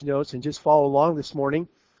notes and just follow along this morning.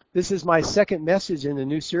 This is my second message in the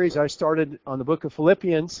new series I started on the book of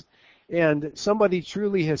Philippians. And somebody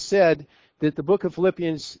truly has said that the book of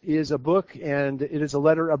Philippians is a book and it is a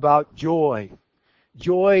letter about joy.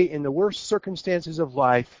 Joy in the worst circumstances of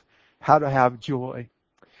life, how to have joy.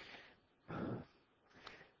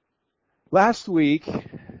 Last week,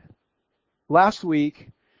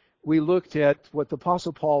 we looked at what the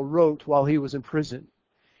Apostle Paul wrote while he was in prison.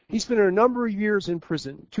 He spent a number of years in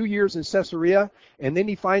prison, 2 years in Caesarea, and then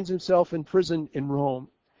he finds himself in prison in Rome.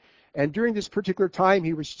 And during this particular time,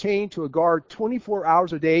 he was chained to a guard 24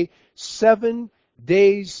 hours a day, 7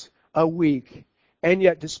 days a week. And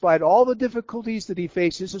yet, despite all the difficulties that he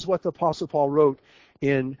faced, this is what the Apostle Paul wrote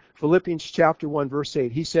in Philippians chapter 1, verse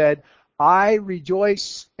 8. He said, I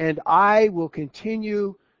rejoice and I will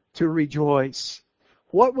continue to rejoice.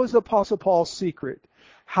 What was the Apostle Paul's secret?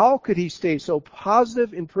 How could he stay so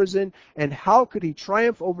positive in prison, and how could he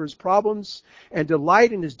triumph over his problems and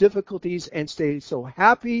delight in his difficulties and stay so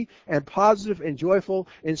happy and positive and joyful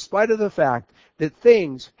in spite of the fact that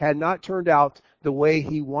things had not turned out the way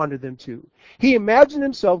he wanted them to? He imagined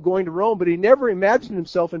himself going to Rome, but he never imagined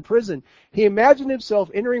himself in prison. He imagined himself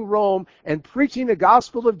entering Rome and preaching the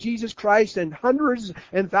gospel of Jesus Christ, and hundreds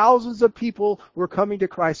and thousands of people were coming to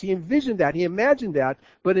Christ. He envisioned that. He imagined that.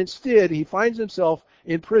 But instead, he finds himself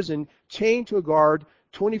in prison, chained to a guard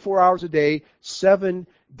 24 hours a day, 7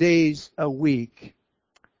 days a week.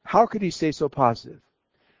 How could he stay so positive?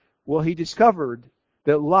 Well, he discovered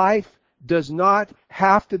that life does not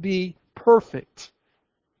have to be perfect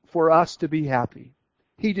for us to be happy.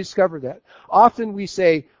 He discovered that. Often we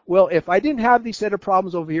say, well, if I didn't have these set of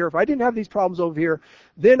problems over here, if I didn't have these problems over here,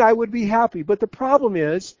 then I would be happy. But the problem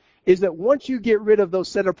is that once you get rid of those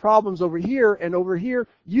set of problems over here and over here,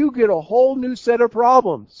 you get a whole new set of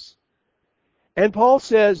problems. And Paul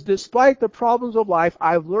says, despite the problems of life,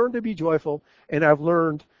 I've learned to be joyful and I've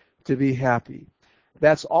learned to be happy.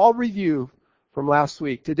 That's all review from last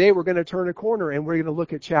week. Today we're going to turn a corner and we're going to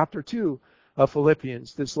look at chapter 2 of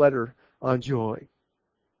Philippians, this letter on joy.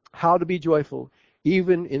 How to be joyful,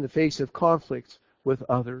 even in the face of conflict with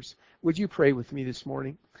others. Would you pray with me this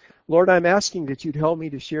morning? Lord, I'm asking that you'd help me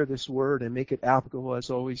to share this word and make it applicable, as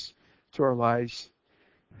always, to our lives.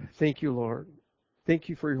 Thank you, Lord. Thank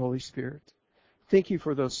you for your Holy Spirit. Thank you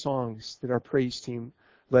for those songs that our praise team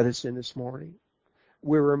led us in this morning.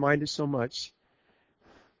 We're reminded so much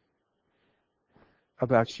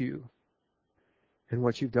about you and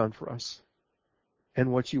what you've done for us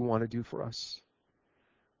and what you want to do for us.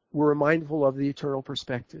 We're mindful of the eternal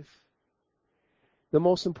perspective. The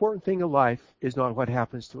most important thing in life is not what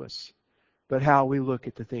happens to us, but how we look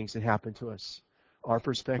at the things that happen to us, our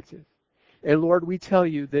perspective. And Lord, we tell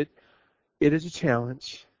you that it is a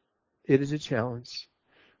challenge. It is a challenge.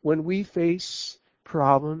 When we face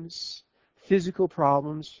problems, physical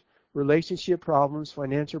problems, relationship problems,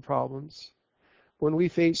 financial problems, when we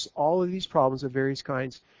face all of these problems of various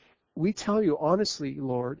kinds, we tell you honestly,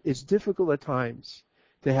 Lord, it's difficult at times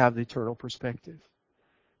to have the eternal perspective.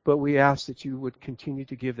 But we ask that you would continue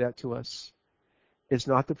to give that to us. It's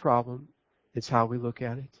not the problem. It's how we look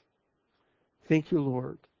at it. Thank you,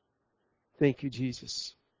 Lord. Thank you,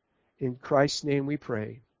 Jesus. In Christ's name we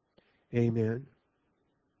pray. Amen.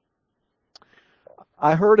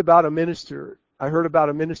 I heard about a minister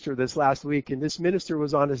this last week, and this minister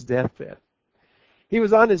was on his deathbed. He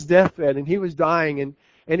was on his deathbed, and he was dying,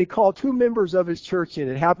 and he called 2 members of his church in.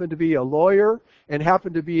 It happened to be a lawyer and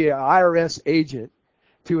happened to be an IRS agent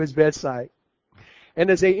to his bedside.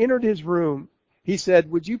 And as they entered his room, he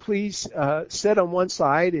said, would you please sit on one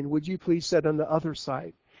side, and would you please sit on the other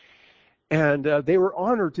side? And they were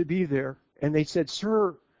honored to be there. And they said,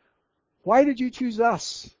 sir, why did you choose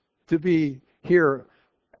us to be here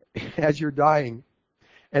as you're dying?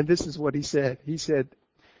 And this is what he said. He said,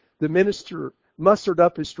 the minister mustered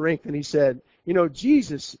up his strength, and he said,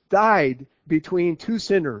 Jesus died between 2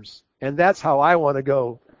 sinners, and that's how I want to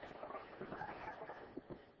go.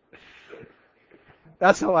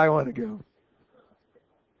 That's how I want to go.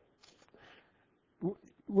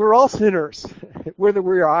 We're all sinners, whether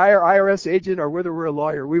we're an IRS agent or whether we're a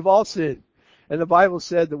lawyer. We've all sinned. And the Bible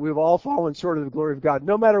said that we've all fallen short of the glory of God.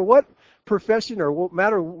 No matter what profession or no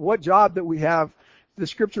matter what job that we have, the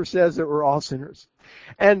Scripture says that we're all sinners.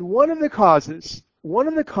 And one of the causes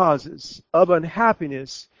of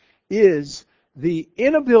unhappiness is the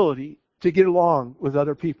inability to get along with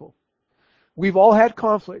other people. We've all had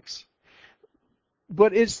conflicts.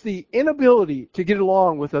 But it's the inability to get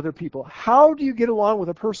along with other people. How do you get along with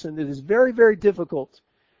a person that is very, very difficult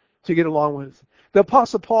to get along with? The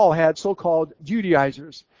Apostle Paul had so-called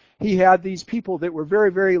Judaizers. He had these people that were very,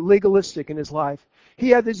 very legalistic in his life. He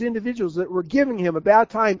had these individuals that were giving him a bad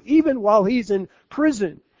time even while he's in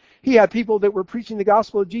prison. He had people that were preaching the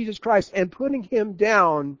gospel of Jesus Christ and putting him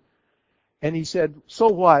down. And he said, so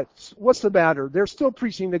what? What's the matter? They're still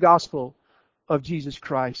preaching the gospel of Jesus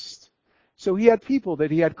Christ. So he had people that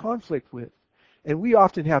he had conflict with. And we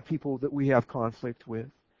often have people that we have conflict with.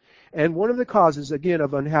 And one of the causes, again,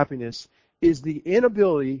 of unhappiness is the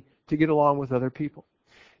inability to get along with other people.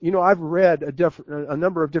 You know, I've read a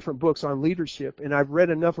number of different books on leadership, and I've read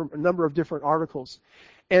a number of different articles.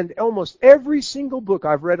 And almost every single book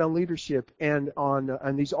I've read on leadership and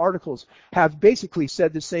on these articles have basically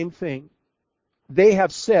said the same thing. They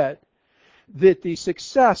have said that the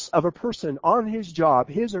success of a person on his job,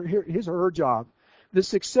 his or her job, the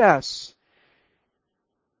success,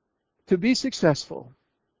 to be successful,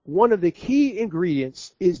 one of the key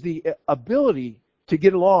ingredients is the ability to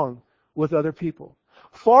get along with other people.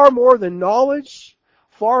 Far more than knowledge,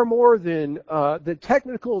 far more than the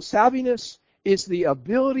technical savviness, is the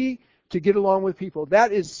ability to get along with people.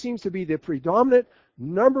 That seems to be the predominant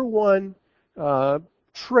number one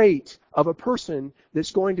trait of a person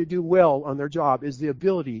that's going to do well on their job, is the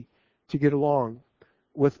ability to get along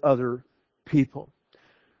with other people.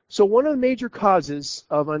 So one of the major causes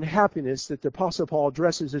of unhappiness that the Apostle Paul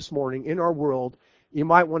addresses this morning in our world, you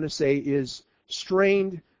might want to say, is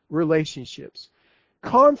strained relationships.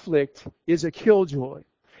 Conflict is a killjoy.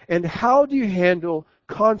 And how do you handle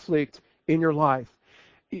conflict in your life?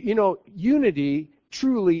 You know, unity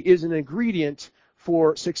truly is an ingredient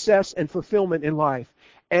for success and fulfillment in life.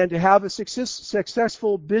 And to have a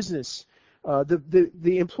successful business,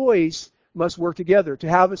 the employees must work together. To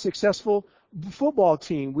have a successful football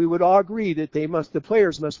team, we would all agree that the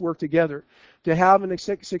players must work together. To have a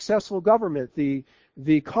successful government,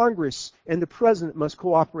 the Congress and the president must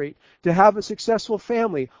cooperate. To have a successful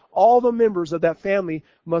family, all the members of that family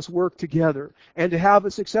must work together. And to have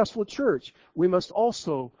a successful church, we must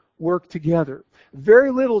also work together.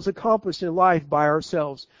 Very little is accomplished in life by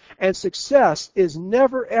ourselves. And success is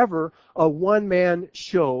never, ever a one-man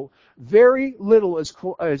show. Very little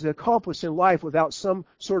is accomplished in life without some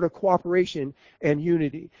sort of cooperation and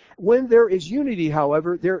unity. When there is unity,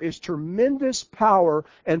 however, there is tremendous power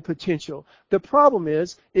and potential. The problem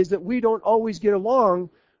is that we don't always get along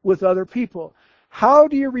with other people. How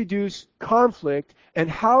do you reduce conflict, and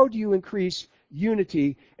how do you increase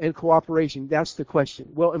unity and cooperation? That's the question.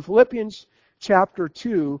 Well, in Philippians chapter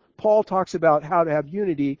 2, Paul talks about how to have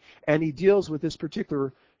unity, and he deals with this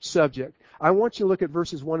particular subject. I want you to look at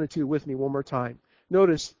verses 1 and 2 with me one more time.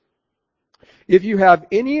 Notice, if you have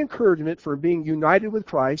any encouragement for being united with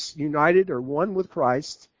Christ, united or one with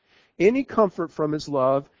Christ, any comfort from his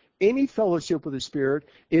love, any fellowship with the Spirit,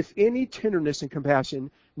 if any tenderness and compassion,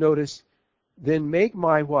 notice, then make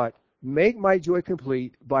my what? Make my joy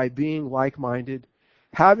complete by being like-minded,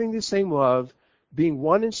 having the same love, being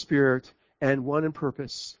one in spirit and one in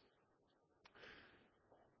purpose.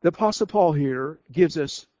 The Apostle Paul here gives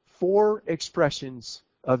us 4 expressions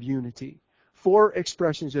of unity. 4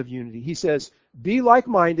 expressions of unity. He says, be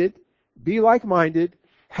like-minded,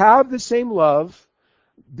 have the same love,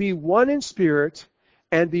 be one in spirit,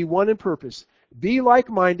 and be one in purpose. Be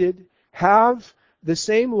like-minded, have the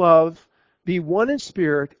same love, be one in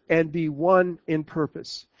spirit, and be one in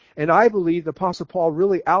purpose. And I believe the Apostle Paul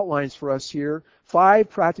really outlines for us here 5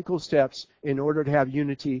 practical steps in order to have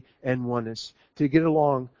unity and oneness, to get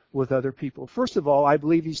along with other people. First of all, I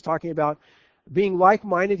believe he's talking about being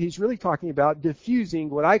like-minded. He's really talking about diffusing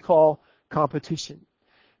what I call competition.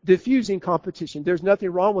 Diffusing competition. There's nothing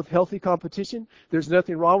wrong with healthy competition. There's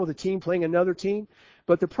nothing wrong with a team playing another team.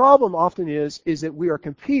 But the problem often is that we are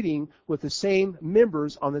competing with the same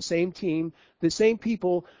members on the same team, the same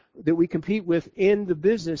people that we compete with in the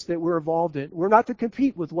business that we're involved in. We're not to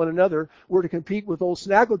compete with one another. We're to compete with old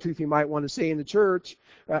Snaggletooth, you might want to say, in the church,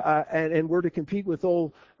 and we're to compete with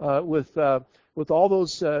all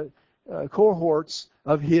those cohorts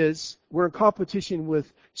of his. We're in competition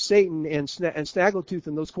with Satan and Snaggletooth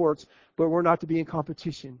in those courts, but we're not to be in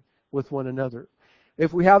competition with one another.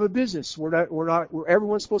 If we have a business,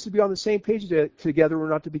 everyone's supposed to be on the same page together. We're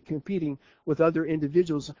not to be competing with other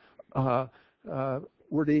individuals.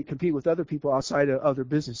 We're to compete with other people outside of other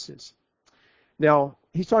businesses. Now,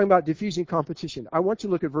 he's talking about diffusing competition. I want you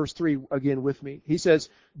to look at verse 3 again with me. He says,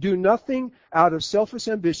 do nothing out of selfish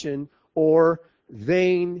ambition or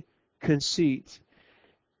vain conceit.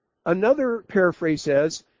 Another paraphrase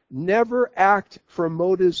says, never act from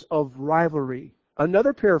motives of rivalry.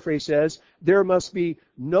 Another paraphrase says, there must be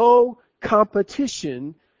no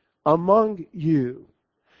competition among you.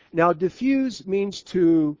 Now, diffuse means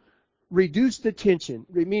to reduce the tension.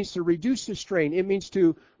 It means to reduce the strain. It means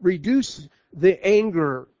to reduce the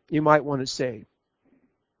anger, you might want to say.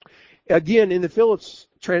 Again, in the Phillips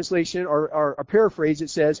translation or a paraphrase, it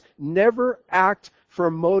says, never act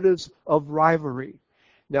from motives of rivalry.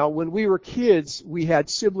 Now, when we were kids, we had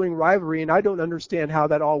sibling rivalry, and I don't understand how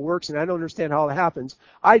that all works, and I don't understand how it happens.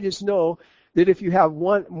 I just know that if you have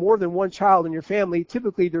more than one child in your family,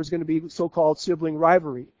 typically there's going to be so-called sibling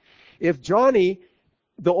rivalry. If Johnny,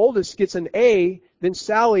 the oldest, gets an A, then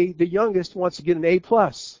Sally, the youngest, wants to get an A+.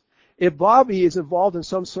 If Bobby is involved in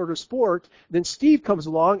some sort of sport, then Steve comes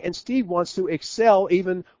along, and Steve wants to excel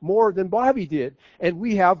even more than Bobby did. And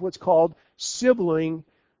we have what's called sibling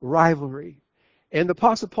rivalry. And the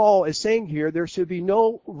Apostle Paul is saying here there should be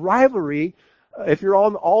no rivalry if you're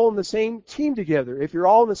all on the same team together. If you're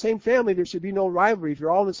all in the same family, there should be no rivalry. If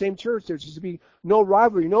you're all in the same church, there should be no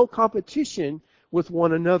rivalry, no competition with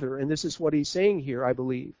one another. And this is what he's saying here, I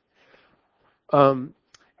believe.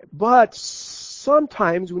 But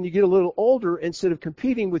sometimes when you get a little older, instead of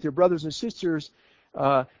competing with your brothers and sisters,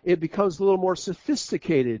 it becomes a little more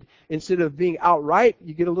sophisticated. Instead of being outright,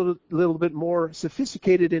 you get a little bit more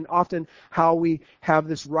sophisticated in often how we have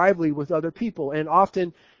this rivalry with other people. And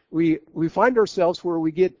often we find ourselves where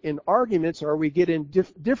we get in arguments or we get in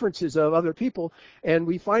differences of other people, and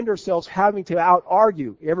we find ourselves having to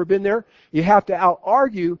out-argue. You ever been there? You have to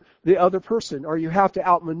out-argue the other person, or you have to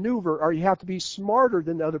outmaneuver, or you have to be smarter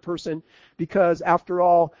than the other person because, after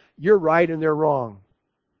all, you're right and they're wrong.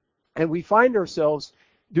 And we find ourselves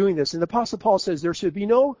doing this. And the Apostle Paul says there should be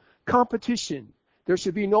no competition. There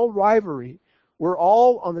should be no rivalry. We're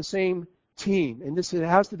all on the same team. And this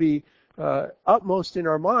has to be utmost in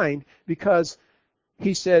our mind, because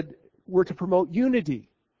he said we're to promote unity.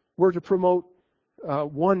 We're to promote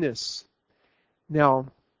oneness. Now,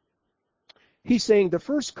 he's saying the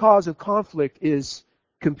first cause of conflict is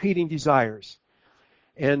competing desires.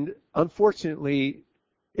 And unfortunately,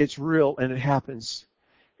 it's real and it happens.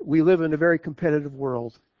 We live in a very competitive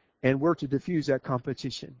world, and we're to diffuse that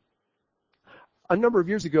competition. A number of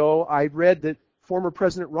years ago, I read that former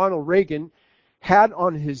President Ronald Reagan had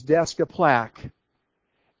on his desk a plaque,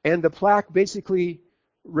 and the plaque basically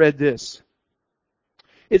read this: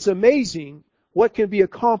 "It's amazing what can be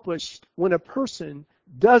accomplished when a person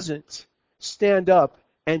doesn't stand up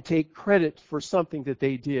and take credit for something that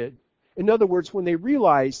they did." In other words, when they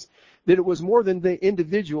realized that it was more than the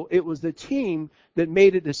individual, it was the team that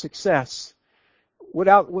made it a success.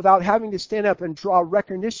 Without having to stand up and draw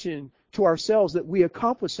recognition to ourselves that we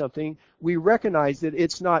accomplished something, we recognize that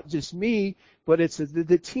it's not just me, but it's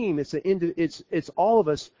the team. It's all of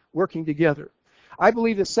us working together. I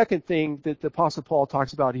believe the second thing that the Apostle Paul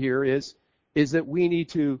talks about here is that we need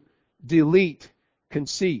to delete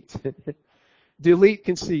conceit. Delete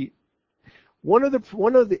conceit. In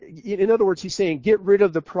other words, he's saying, get rid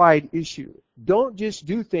of the pride issue. Don't just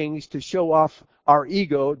do things to show off our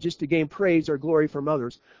ego, just to gain praise or glory from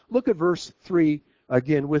others. Look at verse 3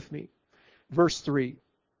 again with me. Verse 3.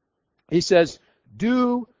 He says,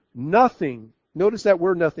 do nothing. Notice that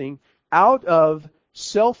word nothing. Out of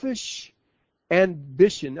selfish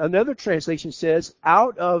ambition. Another translation says,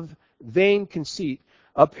 out of vain conceit.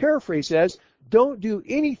 A paraphrase says, don't do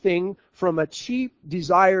anything from a cheap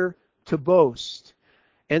desire to boast.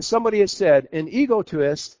 And somebody has said, an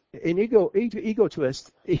egotist, I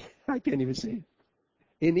can't even say it.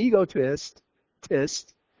 An egotist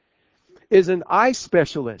is an eye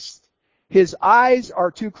specialist. His eyes are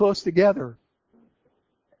too close together,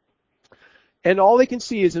 and all he can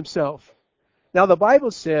see is himself. Now, the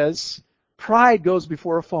Bible says pride goes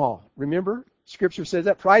before a fall. Remember? Scripture says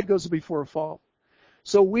that pride goes before a fall.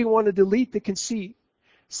 So we want to delete the conceit.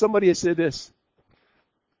 Somebody has said this.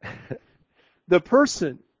 The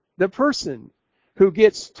person who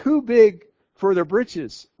gets too big for their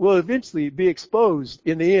britches will eventually be exposed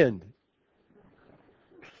in the end.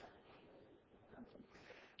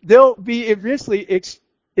 They'll be eventually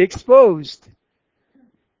exposed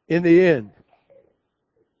in the end.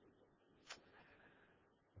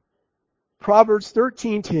 Proverbs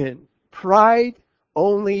 13:10. Pride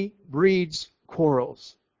only breeds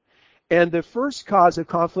quarrels. And the first cause of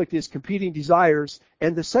conflict is competing desires,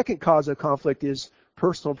 and the second cause of conflict is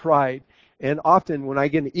personal pride. And often when I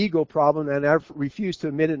get an ego problem, and I refuse to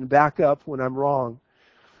admit it and back up when I'm wrong.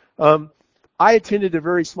 I attended a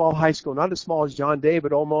very small high school, not as small as John Day,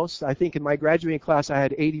 but almost. I think in my graduating class I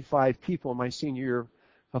had 85 people in my senior year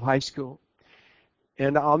of high school.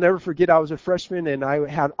 And I'll never forget, I was a freshman, and I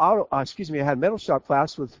had mental shop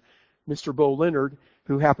class with Mr. Bo Leonard,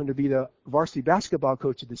 who happened to be the varsity basketball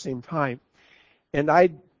coach at the same time. And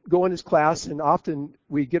I go in his class, and often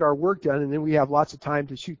we get our work done, and then we have lots of time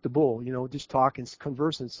to shoot the bull, just talk and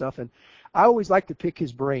converse and stuff. And I always like to pick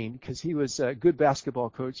his brain because he was a good basketball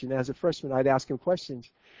coach, and as a freshman, I'd ask him questions.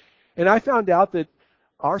 And I found out that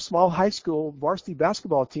our small high school varsity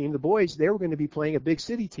basketball team, the boys, they were going to be playing a big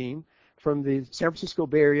city team from the San Francisco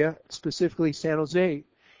Bay Area, specifically San Jose.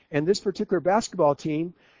 And this particular basketball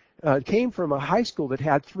team came from a high school that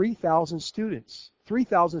had 3,000 students.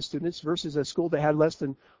 3,000 students versus a school that had less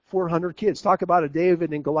than 400 kids. Talk about a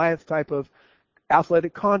David and Goliath type of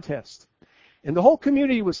athletic contest. And the whole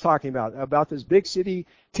community was talking about this big city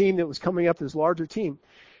team that was coming up, this larger team.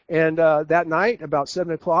 And that night, about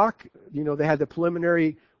 7 o'clock, they had the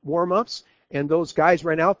preliminary warm-ups, and those guys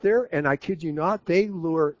ran out there, and I kid you not, they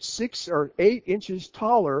were 6 or 8 inches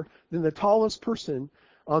taller than the tallest person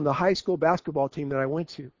on the high school basketball team that I went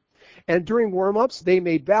to. And during warm-ups, they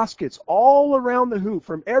made baskets all around the hoop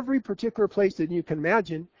from every particular place that you can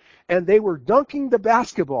imagine, and they were dunking the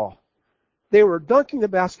basketball. They were dunking the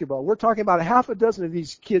basketball. We're talking about a half a dozen of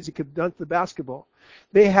these kids that could dunk the basketball.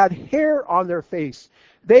 They had hair on their face.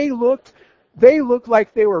 They looked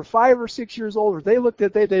like they were 5 or 6 years older. They looked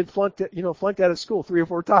at they'd flunked out of school 3 or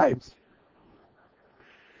 4 times.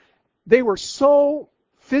 They were so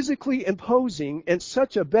physically imposing and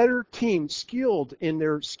such a better team, skilled in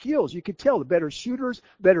their skills. You could tell the better shooters,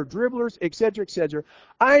 better dribblers, etc., etc.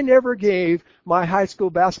 I never gave my high school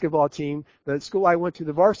basketball team, the school I went to,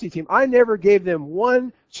 the varsity team, I never gave them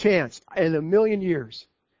one chance in a million years.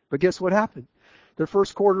 But guess what happened? The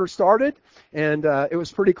first quarter started, and it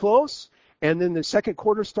was pretty close. And then the second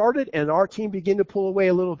quarter started, and our team began to pull away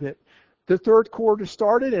a little bit. The third quarter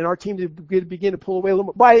started, and our team began to pull away a little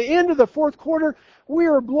more. By the end of the fourth quarter, we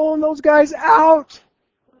were blowing those guys out.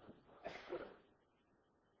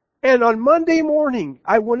 And on Monday morning,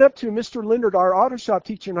 I went up to Mr. Leonard, our auto shop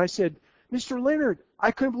teacher, and I said, Mr. Leonard,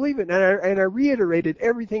 I couldn't believe it. And I reiterated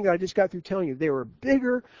everything that I just got through telling you. They were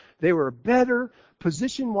bigger. They were better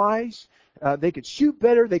position-wise. They could shoot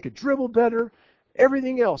better. They could dribble better.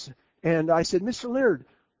 Everything else. And I said, Mr. Leonard,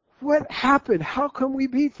 what happened? How come we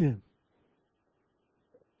beat them?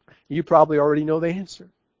 You probably already know the answer.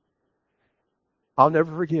 I'll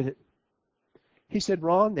never forget it. He said,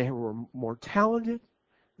 Ron, they were more talented,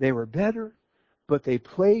 they were better, but they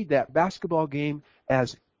played that basketball game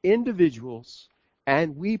as individuals,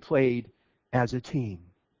 and we played as a team.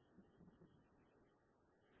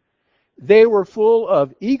 They were full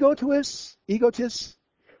of egotists,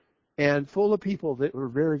 and full of people that were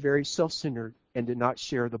very, very self-centered and did not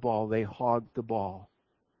share the ball. They hogged the ball.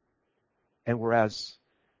 And whereas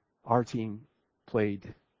our team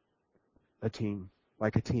played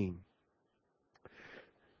like a team.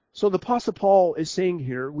 So the Apostle Paul is saying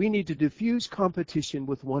here, we need to diffuse competition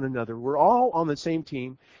with one another. We're all on the same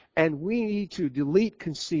team, and we need to delete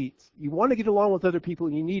conceit. You want to get along with other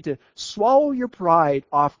people, you need to swallow your pride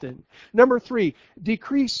often. Number 3,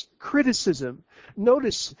 decrease criticism.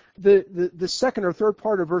 Notice the second or third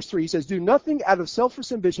part of verse 3. He says, do nothing out of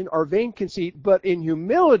selfish ambition or vain conceit, but in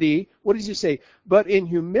humility, what does he say? But in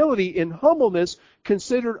humility, in humbleness,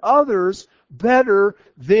 consider others better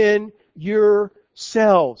than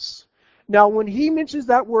yourselves. Now, when he mentions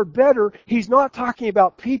that word better, he's not talking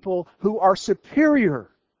about people who are superior.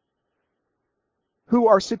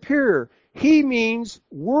 He means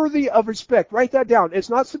worthy of respect. Write that down. It's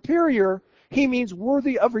not superior. He means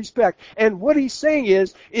worthy of respect. And what he's saying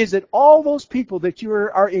is that all those people that you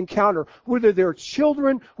are encounter, whether they're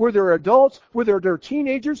children, whether they're adults, whether they're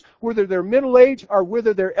teenagers, whether they're middle-aged, or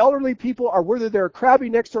whether they're elderly people, or whether they're a crabby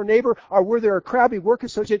next-door neighbor, or whether they're a crabby work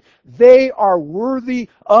associate, they are worthy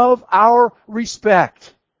of our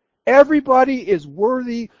respect. Everybody is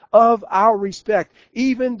worthy of our respect.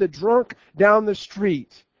 Even the drunk down the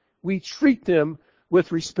street. We treat them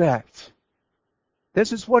with respect.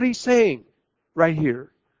 This is what he's saying right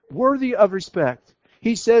here. Worthy of respect.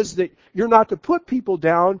 He says that you're not to put people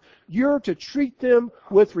down. You're to treat them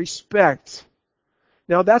with respect.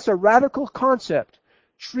 Now that's a radical concept.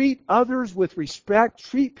 Treat others with respect.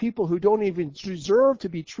 Treat people who don't even deserve to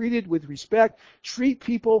be treated with respect. Treat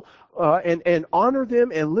people and honor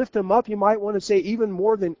them and lift them up. You might want to say even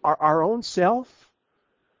more than our own self.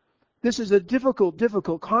 This is a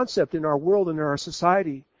difficult concept in our world and in our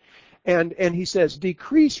society. And he says,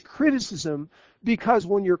 decrease criticism, because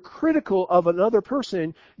when you're critical of another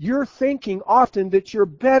person, you're thinking often that you're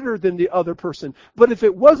better than the other person. But if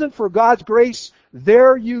it wasn't for God's grace,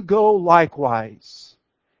 there you go likewise.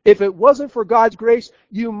 If it wasn't for God's grace,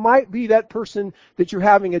 you might be that person that you're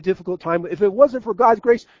having a difficult time with. If it wasn't for God's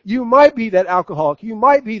grace, you might be that alcoholic. You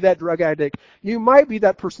might be that drug addict. You might be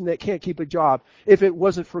that person that can't keep a job if it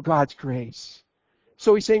wasn't for God's grace.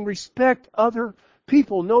 So he's saying respect other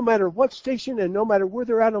people, no matter what station and no matter where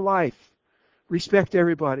they're at in life. Respect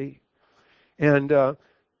everybody. And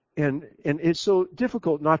it's so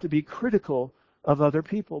difficult not to be critical of other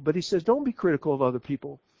people. But he says, don't be critical of other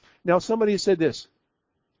people. Now, somebody has said this.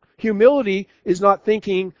 Humility is not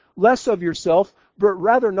thinking less of yourself, but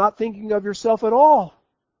rather not thinking of yourself at all.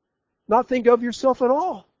 Not think of yourself at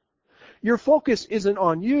all. Your focus isn't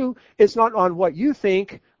on you. It's not on what you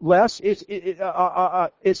think less.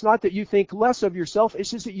 It's not that you think less of yourself.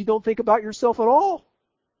 It's just that you don't think about yourself at all.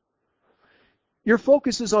 Your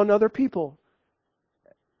focus is on other people.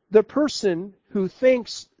 The person who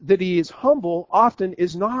thinks that he is humble often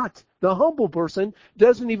is not. The humble person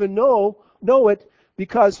doesn't even know it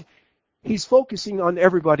because he's focusing on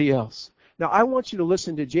everybody else. Now, I want you to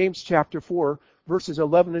listen to James chapter 4, verses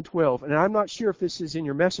 11 and 12. And I'm not sure if this is in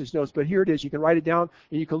your message notes, but here it is. You can write it down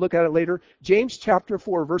and you can look at it later. James chapter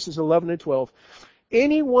 4, verses 11 and 12.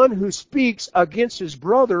 Anyone who speaks against his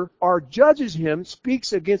brother or judges him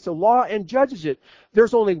speaks against the law and judges it.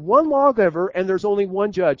 There's only one lawgiver and there's only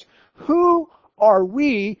one judge. Who are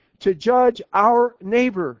we to judge our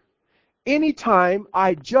neighbor? Anytime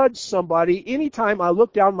I judge somebody, anytime I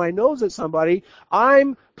look down my nose at somebody,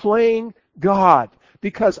 I'm playing God.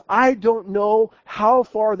 Because I don't know how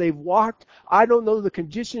far they've walked. I don't know the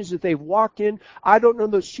conditions that they've walked in. I don't know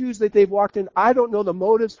the shoes that they've walked in. I don't know the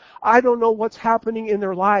motives. I don't know what's happening in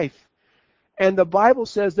their life. And the Bible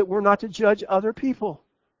says that we're not to judge other people.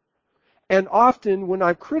 And often when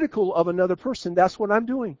I'm critical of another person, that's what I'm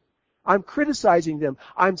doing. I'm criticizing them.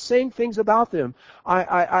 I'm saying things about them.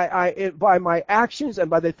 By my actions and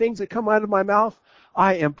by the things that come out of my mouth,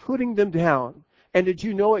 I am putting them down. And did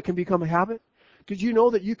you know it can become a habit? Did you know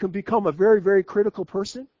that you can become a very, very critical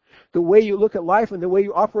person? The way you look at life and the way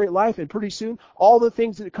you operate life, and pretty soon, all the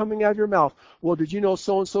things that are coming out of your mouth. Well, did you know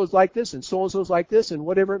so-and-so's like this, and so-and-so's like this, and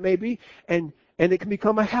whatever it may be? And it can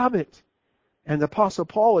become a habit. And the Apostle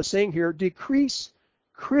Paul is saying here, decrease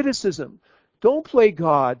criticism. Don't play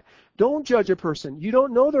God. Don't judge a person. You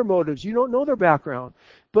don't know their motives. You don't know their background.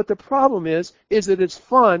 But the problem is that it's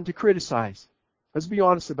fun to criticize. Let's be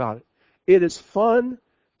honest about it. It is fun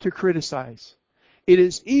to criticize. It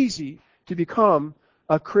is easy to become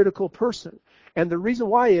a critical person. And the reason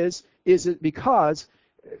why the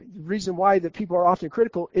reason why that people are often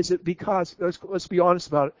critical is it because, let's be honest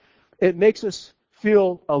about it, it makes us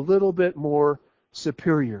feel a little bit more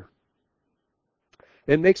superior.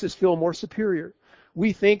 It makes us feel more superior.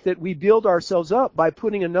 We think that we build ourselves up by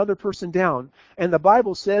putting another person down. And the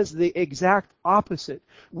Bible says the exact opposite.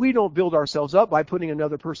 We don't build ourselves up by putting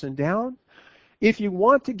another person down. If you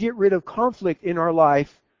want to get rid of conflict in our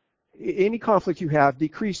life, any conflict you have,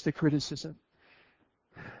 decrease the criticism.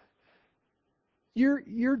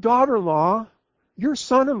 Your daughter-in-law, your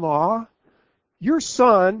son-in-law, your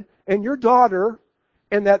son and your daughter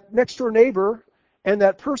and that next-door neighbor and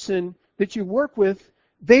that person that you work with,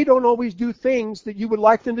 they don't always do things that you would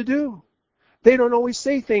like them to do. They don't always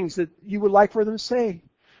say things that you would like for them to say.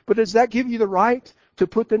 But does that give you the right to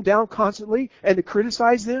put them down constantly and to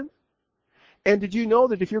criticize them? And did you know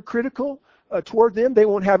that if you're critical toward them, they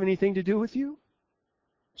won't have anything to do with you?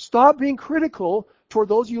 Stop being critical toward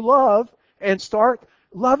those you love and start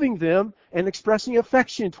loving them and expressing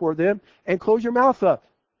affection toward them and close your mouth up.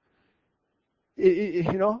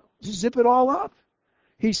 Just zip it all up.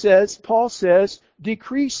 Paul says,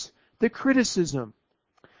 decrease the criticism.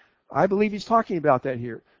 I believe he's talking about that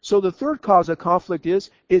here. So the third cause of conflict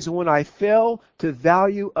is when I fail to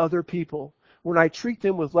value other people, when I treat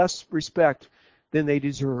them with less respect than they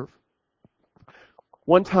deserve.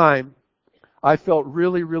 One time, I felt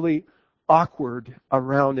really, really awkward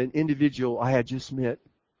around an individual I had just met.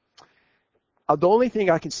 The only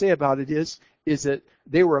thing I can say about it is that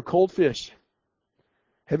they were a cold fish.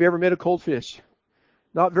 Have you ever met a cold fish?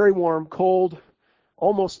 Not very warm, cold,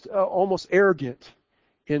 almost arrogant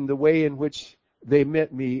in the way in which they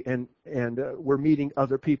met me and were meeting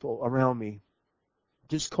other people around me.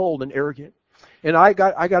 Just cold and arrogant. And I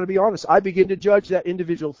got to be honest, I began to judge that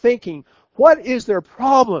individual thinking, what is their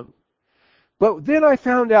problem? But then I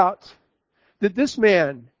found out that this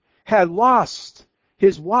man had lost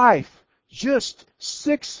his wife just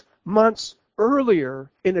 6 months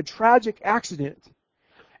earlier in a tragic accident.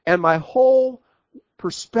 And my whole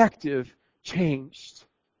perspective changed.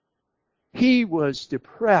 He was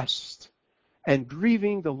depressed and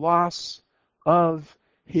grieving the loss of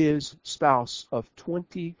his spouse of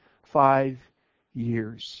 25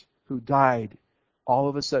 years who died all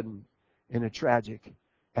of a sudden in a tragic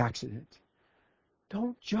accident.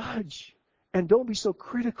 Don't judge and don't be so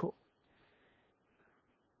critical.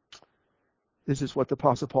 This is what the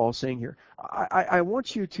Apostle Paul is saying here. I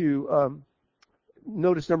want you to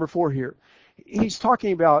notice number 4 here. He's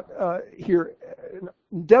talking about here,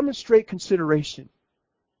 demonstrate consideration.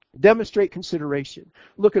 Demonstrate consideration.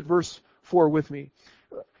 Look at verse 4 with me.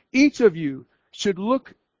 Each of you should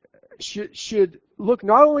look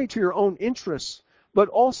not only to your own interests, but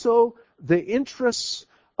also the interests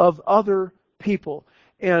of other people.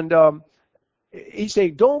 And he's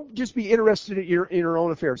saying, don't just be interested in your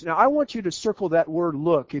own affairs. Now, I want you to circle that word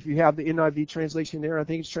look. If you have the NIV translation there, I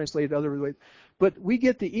think it's translated other ways. But we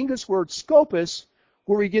get the English word scopus,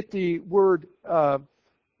 where we get the word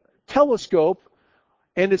telescope,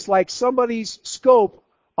 and it's like somebody's scope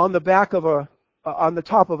on the back of on the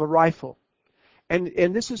top of a rifle.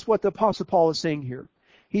 And this is what the Apostle Paul is saying here.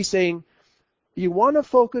 He's saying, you want to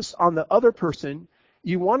focus on the other person.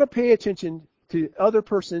 You want to pay attention to the other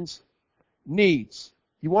person's needs.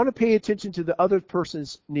 You want to pay attention to the other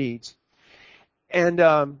person's needs. And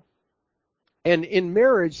in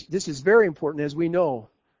marriage, this is very important, as we know.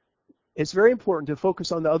 It's very important to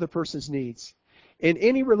focus on the other person's needs. In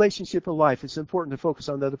any relationship in life, it's important to focus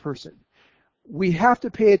on the other person. We have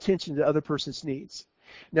to pay attention to the other person's needs.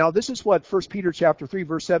 Now, this is what 1 Peter chapter 3,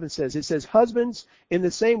 verse 7 says. It says, husbands, in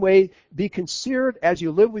the same way, be considerate as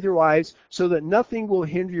you live with your wives, so that nothing will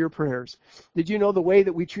hinder your prayers. Did you know the way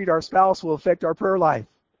that we treat our spouse will affect our prayer life?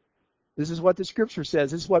 This is what the scripture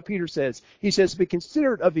says. This is what Peter says. He says, be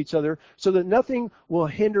considerate of each other, so that nothing will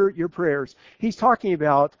hinder your prayers. He's talking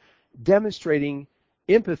about demonstrating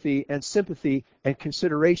empathy and sympathy and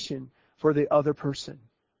consideration for the other person.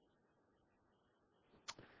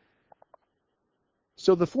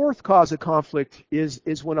 So the fourth cause of conflict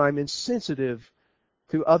is when I'm insensitive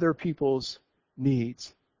to other people's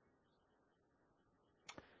needs.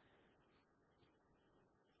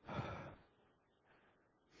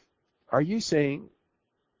 Are you saying,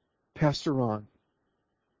 Pastor Ron,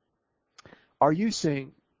 are you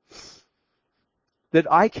saying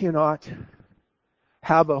that I cannot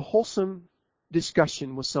have a wholesome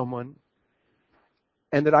discussion with someone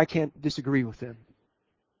and that I can't disagree with them?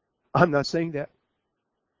 I'm not saying that.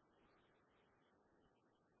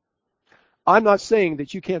 I'm not saying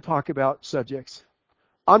that you can't talk about subjects.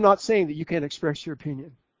 I'm not saying that you can't express your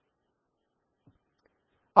opinion.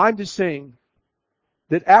 I'm just saying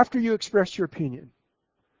that after you express your opinion,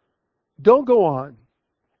 don't go on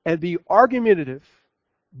and be argumentative.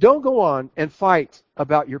 Don't go on and fight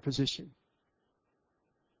about your position.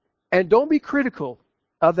 And don't be critical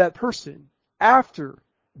of that person after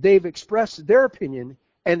they've expressed their opinion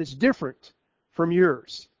and it's different from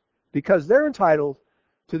yours, because they're entitled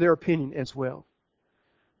to their opinion as well.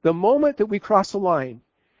 The moment that we cross the line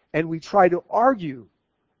and we try to argue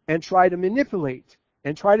and try to manipulate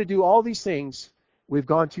and try to do all these things, we've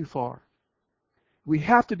gone too far. We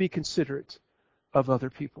have to be considerate of other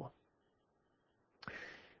people.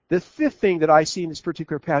 The fifth thing that I see in this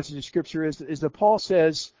particular passage of Scripture is that Paul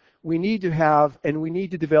says we need to have and we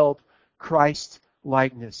need to develop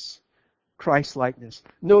Christ-likeness. Christ-likeness.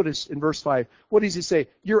 Notice in verse 5, what does he say?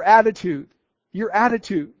 Your attitude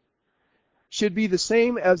should be the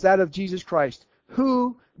same as that of Jesus Christ,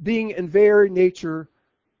 who, being in very nature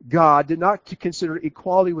God, did not consider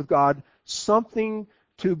equality with God something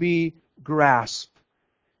to be grasped.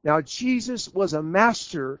 Now, Jesus was a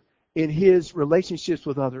master in his relationships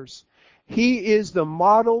with others. He is the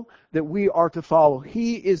model that we are to follow.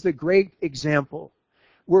 He is the great example.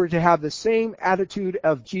 We're to have the same attitude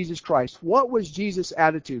of Jesus Christ. What was Jesus'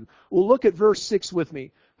 attitude? Well, look at verse 6 with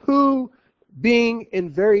me. Who, being in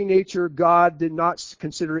very nature God, did not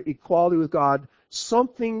consider equality with God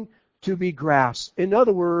something to be grasped. In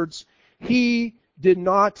other words, he did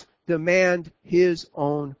not demand his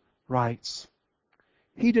own rights.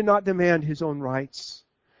 He did not demand his own rights.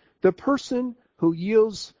 The person who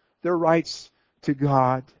yields their rights to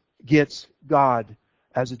God gets God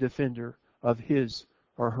as a defender of his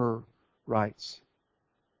or her rights.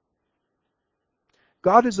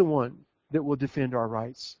 God is the one that will defend our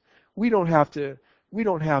rights. We don't have to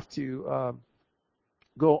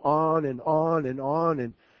go on and on and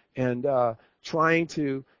on and trying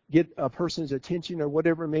to get a person's attention or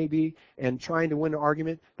whatever it may be and trying to win an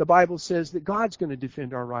argument. The Bible says that God's going to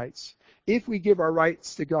defend our rights. If we give our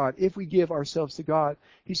rights to God, if we give ourselves to God,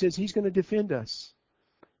 he says he's going to defend us.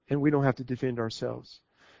 And we don't have to defend ourselves.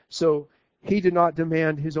 So he did not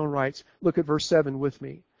demand his own rights. Look at verse 7 with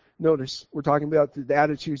me. Notice, we're talking about the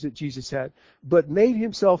attitudes that Jesus had. But made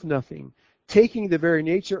himself nothing, taking the very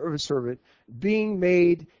nature of a servant, being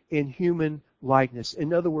made in human likeness.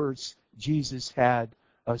 In other words, Jesus had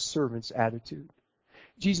a servant's attitude.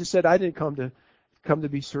 Jesus said, I didn't come to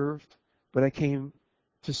be served, but I came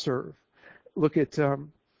to serve. Look at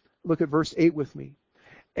verse 8 with me.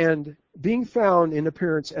 And being found in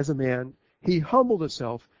appearance as a man, he humbled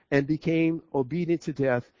himself and became obedient to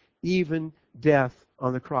death, even death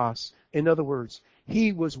on the cross. In other words,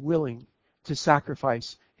 he was willing to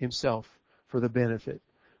sacrifice himself for the benefit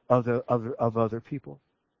of other people.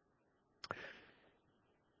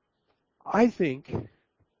 I think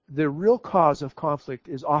the real cause of conflict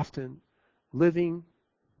is often living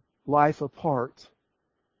life apart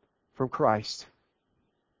from Christ.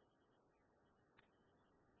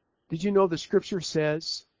 Did you know the scripture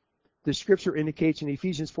indicates in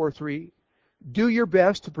Ephesians 4:3, do your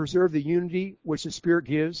best to preserve the unity which the Spirit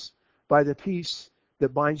gives by the peace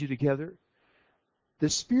that binds you together. The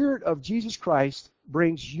Spirit of Jesus Christ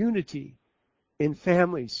brings unity in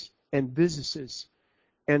families and businesses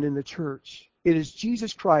and in the church. It is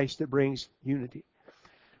Jesus Christ that brings unity.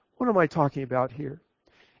 What am I talking about here?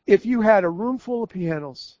 If you had a room full of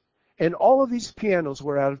pianos and all of these pianos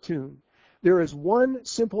were out of tune, there is one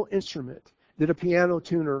simple instrument that a piano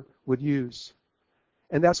tuner would use,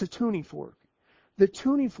 and that's a tuning fork. The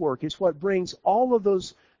tuning fork is what brings all of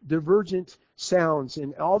those divergent sounds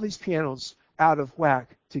and all these pianos out of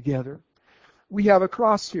whack together. We have a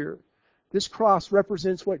cross here. This cross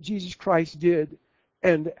represents what Jesus Christ did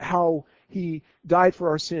and how he died for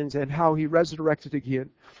our sins and how he resurrected again.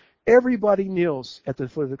 Everybody kneels at the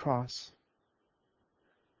foot of the cross.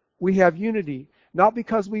 We have unity, not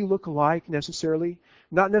because we look alike necessarily,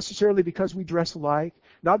 not necessarily because we dress alike,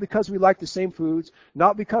 not because we like the same foods,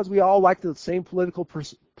 not because we all like the same political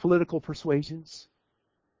persuasions,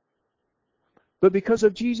 but because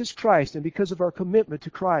of Jesus Christ and because of our commitment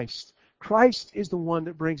to Christ. Christ is the one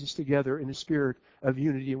that brings us together in the spirit of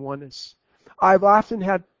unity and oneness. I've often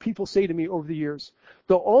had people say to me over the years,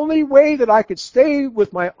 the only way that I could stay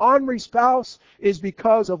with my honorary spouse is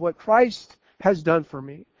because of what Christ has done for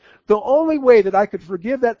me. The only way that I could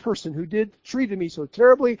forgive that person who treated me so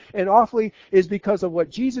terribly and awfully is because of what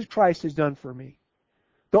Jesus Christ has done for me.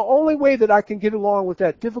 The only way that I can get along with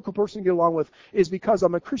that difficult person to get along with is because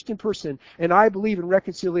I'm a Christian person and I believe in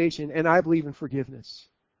reconciliation and I believe in forgiveness.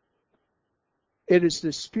 It is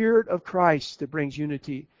the Spirit of Christ that brings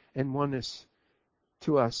unity and oneness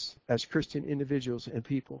to us as Christian individuals and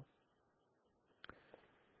people.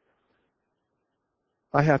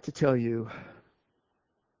 I have to tell you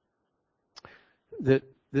that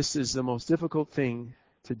this is the most difficult thing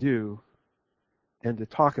to do and to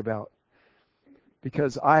talk about,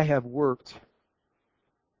 because I have worked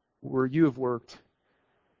where you have worked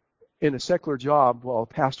in a secular job while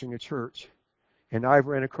pastoring a church, and I've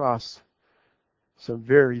ran across some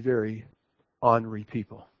very, very ornery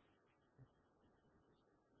people.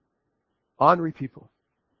 Ornery people.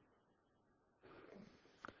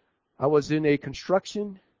 I was in a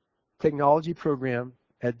construction technology program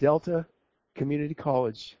at Delta Community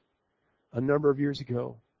College a number of years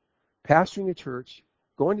ago, pastoring a church,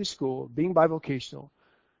 going to school, being bivocational,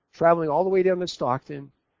 traveling all the way down to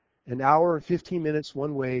Stockton, an hour and 15 minutes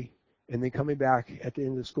one way, and then coming back at the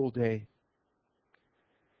end of the school day.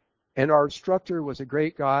 And our instructor was a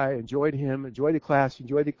great guy, enjoyed him, enjoyed the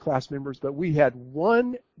class members, but we had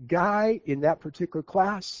one guy in that particular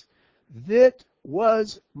class that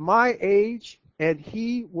was my age, and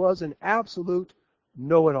he was an absolute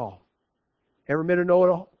know-it-all. Ever met a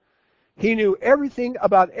know-it-all? He knew everything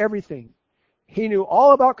about everything. He knew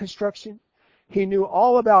all about construction. He knew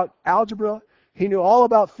all about algebra. He knew all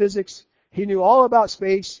about physics. He knew all about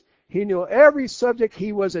space. He knew every subject.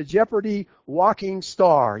 He was a Jeopardy walking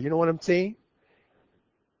star. You know what I'm saying?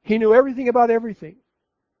 He knew everything about everything.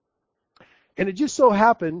 And it just so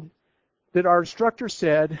happened that our instructor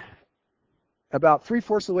said, about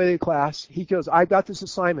 3/4 of the way to the class, he goes, I've got this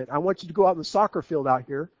assignment. I want you to go out in the soccer field out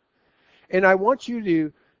here, and I want you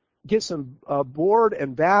to get some board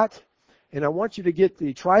and bat, and I want you to get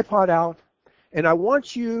the tripod out, and I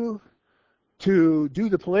want you to do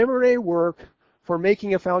the preliminary work for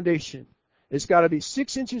making a foundation. It's got to be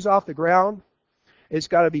 6 inches off the ground. It's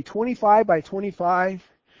got to be 25 by 25,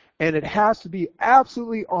 and it has to be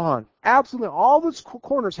absolutely on. Absolutely, all the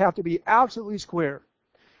corners have to be absolutely square.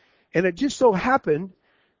 And it just so happened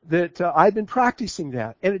that I'd been practicing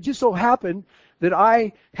that. And it just so happened that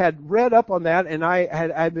I had read up on that, and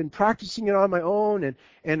I'd been practicing it on my own,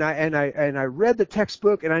 and I read the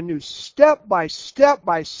textbook, and I knew step by step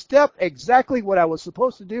by step exactly what I was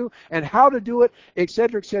supposed to do and how to do it,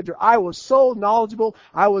 etc., etc. I was so knowledgeable.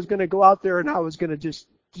 I was going to go out there and I was going to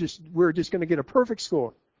we're just going to get a perfect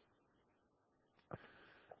score.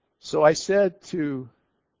 So I said to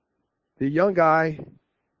the young guy,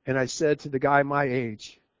 and I said to the guy my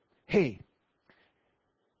age, hey,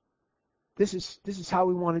 this is how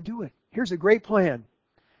we want to do it. Here's a great plan.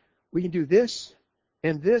 We can do this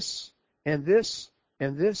and this and this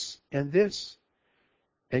and this and this.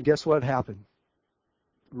 And guess what happened?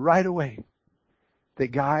 Right away, the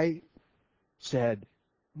guy said,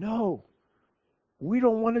 no, we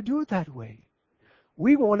don't want to do it that way.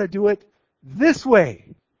 We want to do it this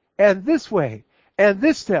way, and this way, and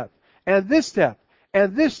this step, and this step,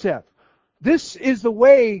 and this step. This is the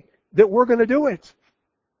way that we're going to do it.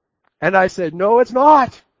 And I said, no, it's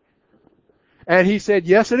not. And he said,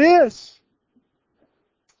 yes, it is.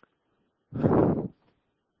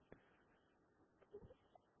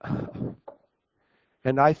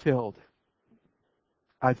 And I failed.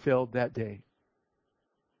 I failed that day.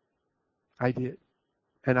 I did.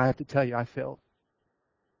 And I have to tell you, I failed.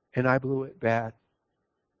 And I blew it bad.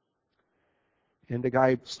 And the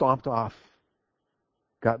guy stomped off,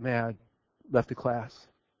 got mad, left the class.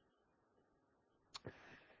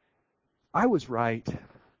 I was right.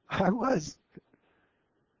 I was.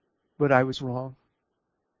 But I was wrong.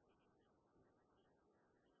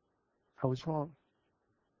 I was wrong.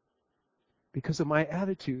 Because of my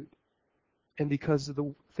attitude and because of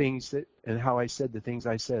the things that, and how I said the things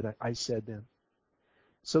I said them.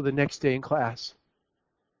 So the next day in class,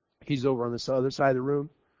 he's over on this other side of the room.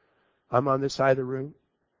 I'm on this side of the room.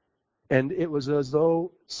 And it was as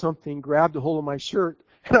though something grabbed a hold of my shirt,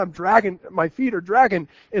 and I'm dragging, my feet are dragging,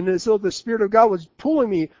 and as though the Spirit of God was pulling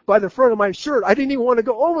me by the front of my shirt. I didn't even want to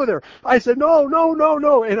go over there. I said, no, no, no,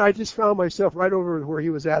 no. And I just found myself right over where he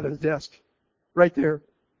was at his desk. Right there.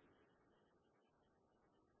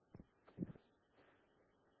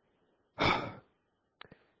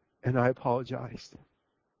 And I apologized.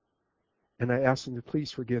 And I asked him to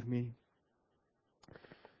please forgive me.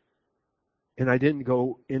 And I didn't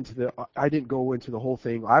go into the whole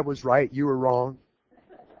thing. I was right, you were wrong.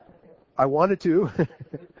 I wanted to.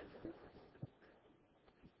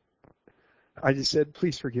 I just said,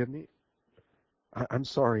 please forgive me. I'm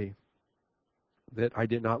sorry that I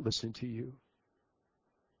did not listen to you.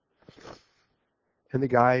 And the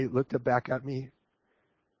guy looked up back at me,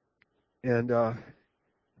 and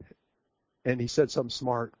he said something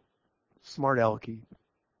smart alecky.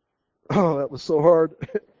 Oh, that was so hard.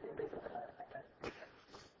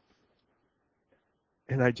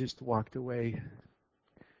 And I just walked away.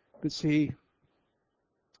 But see,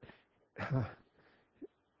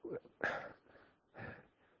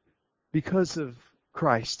 because of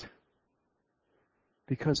Christ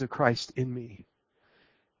in me,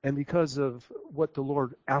 and because of what the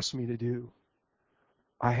Lord asked me to do,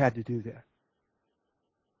 I had to do that.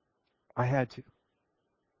 I had to.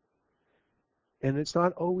 And it's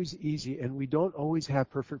not always easy, and we don't always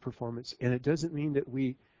have perfect performance, and it doesn't mean that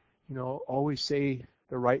we, always say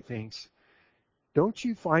the right things. Don't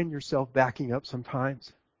you find yourself backing up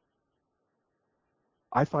sometimes?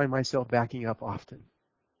 I find myself backing up often.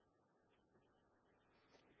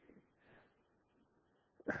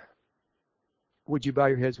 Would you bow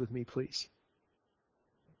your heads with me, please?